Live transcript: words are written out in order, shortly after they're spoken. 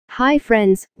Hi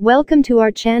friends, welcome to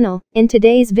our channel. In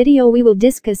today's video we will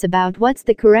discuss about what's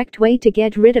the correct way to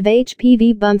get rid of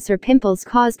HPV bumps or pimples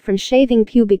caused from shaving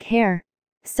pubic hair.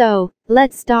 So,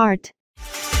 let's start.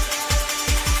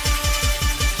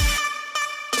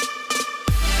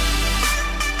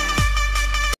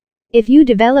 If you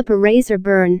develop a razor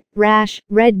burn, rash,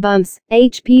 red bumps,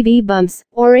 HPV bumps,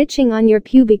 or itching on your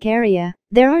pubic area,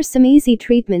 there are some easy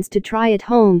treatments to try at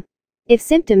home. If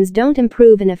symptoms don't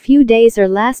improve in a few days or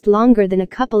last longer than a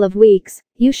couple of weeks,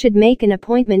 you should make an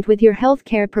appointment with your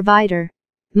healthcare provider.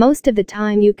 Most of the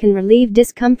time you can relieve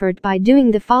discomfort by doing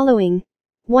the following.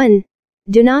 1.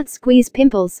 Do not squeeze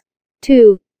pimples.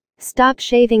 2. Stop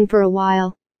shaving for a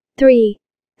while. 3.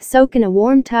 Soak in a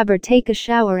warm tub or take a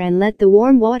shower and let the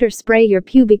warm water spray your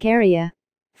pubic area.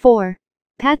 4.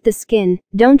 Pat the skin,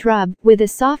 don't rub, with a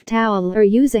soft towel or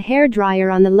use a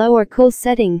hairdryer on the low or cool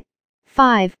setting.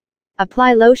 5.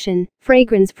 Apply lotion,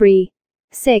 fragrance-free.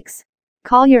 6.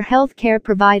 Call your healthcare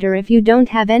provider if you don't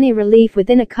have any relief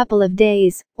within a couple of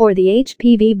days, or the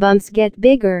HPV bumps get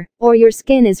bigger, or your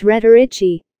skin is red or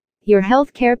itchy. Your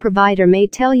healthcare provider may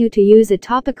tell you to use a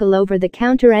topical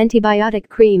over-the-counter antibiotic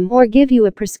cream or give you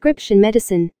a prescription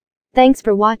medicine. Thanks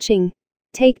for watching.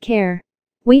 Take care.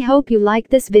 We hope you like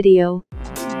this video.